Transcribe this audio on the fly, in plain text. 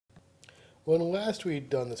When last we'd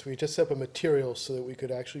done this, we just set up a material so that we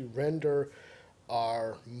could actually render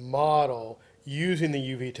our model using the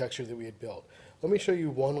UV texture that we had built. Let me show you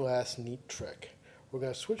one last neat trick. We're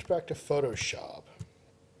going to switch back to Photoshop.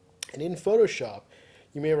 And in Photoshop,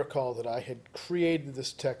 you may recall that I had created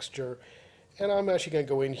this texture, and I'm actually going to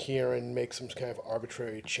go in here and make some kind of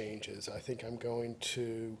arbitrary changes. I think I'm going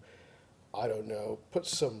to, I don't know, put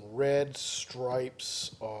some red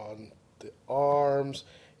stripes on the arms.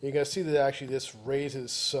 You're going to see that actually this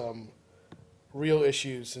raises some real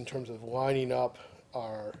issues in terms of lining up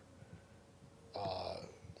our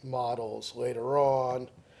models later on.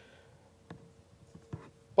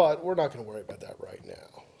 But we're not going to worry about that right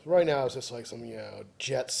now. Right now it's just like some,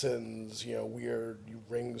 Jetsons, weird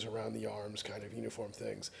rings around the arms kind of uniform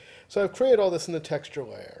things. So I've created all this in the texture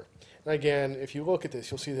layer. And again, if you look at this,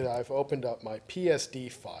 you'll see that I've opened up my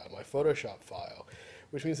PSD file, my Photoshop file,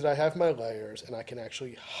 which means that I have my layers and I can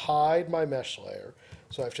actually hide my mesh layer.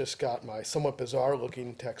 So I've just got my somewhat bizarre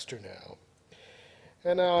looking texture now.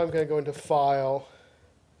 And now I'm going to go into File,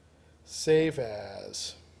 Save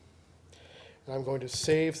As. And I'm going to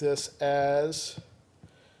save this as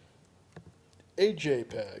a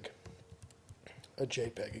JPEG. A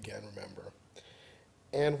JPEG again, remember.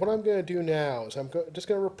 And what I'm going to do now is I'm just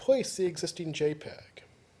going to replace the existing JPEG.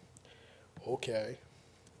 Okay.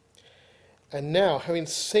 And now, having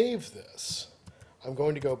saved this, I'm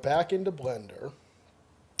going to go back into Blender.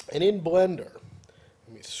 And in Blender,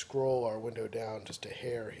 let me scroll our window down just a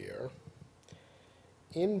hair here.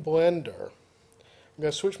 In Blender, I'm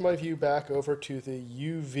going to switch my view back over to the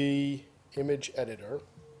UV image editor.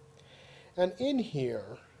 And in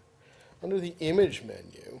here, under the image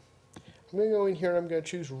menu, I'm going to go in here and I'm going to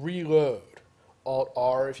choose Reload.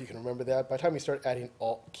 Alt-R, if you can remember that. By the time you start adding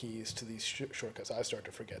Alt keys to these shortcuts, I start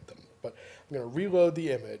to forget them. But I'm going to reload the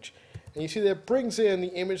image. And you see that it brings in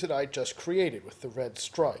the image that I just created with the red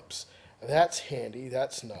stripes. That's handy.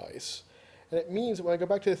 That's nice. And it means that when I go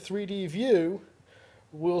back to the 3D view,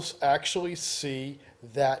 we'll actually see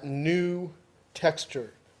that new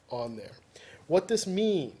texture on there. What this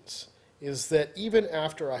means is that even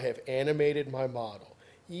after I have animated my model,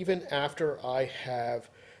 even after I have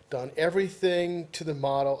done everything to the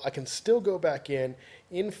model, I can still go back in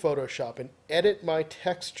Photoshop and edit my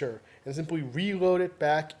texture and simply reload it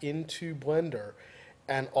back into Blender,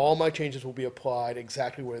 and all my changes will be applied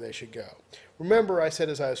exactly where they should go. Remember, I said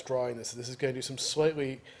as I was drawing this is going to do some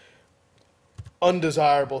slightly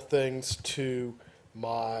undesirable things to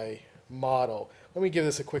my model. Let me give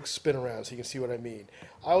this a quick spin around so you can see what I mean.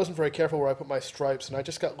 I wasn't very careful where I put my stripes, and I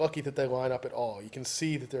just got lucky that they line up at all. You can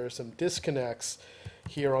see that there are some disconnects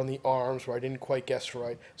here on the arms where I didn't quite guess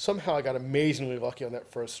right. Somehow I got amazingly lucky on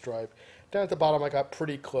that first stripe. Down at the bottom I got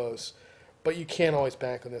pretty close, but you can't always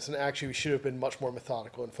bank on this, and actually we should have been much more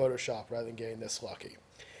methodical in Photoshop rather than getting this lucky.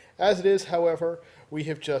 As it is, however, we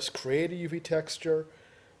have just created a UV texture,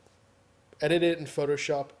 edited it in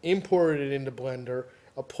Photoshop, imported it into Blender,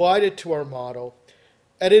 applied it to our model,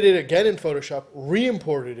 edited it again in Photoshop,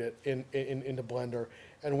 re-imported it into Blender,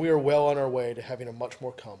 and we are well on our way to having a much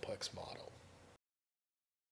more complex model.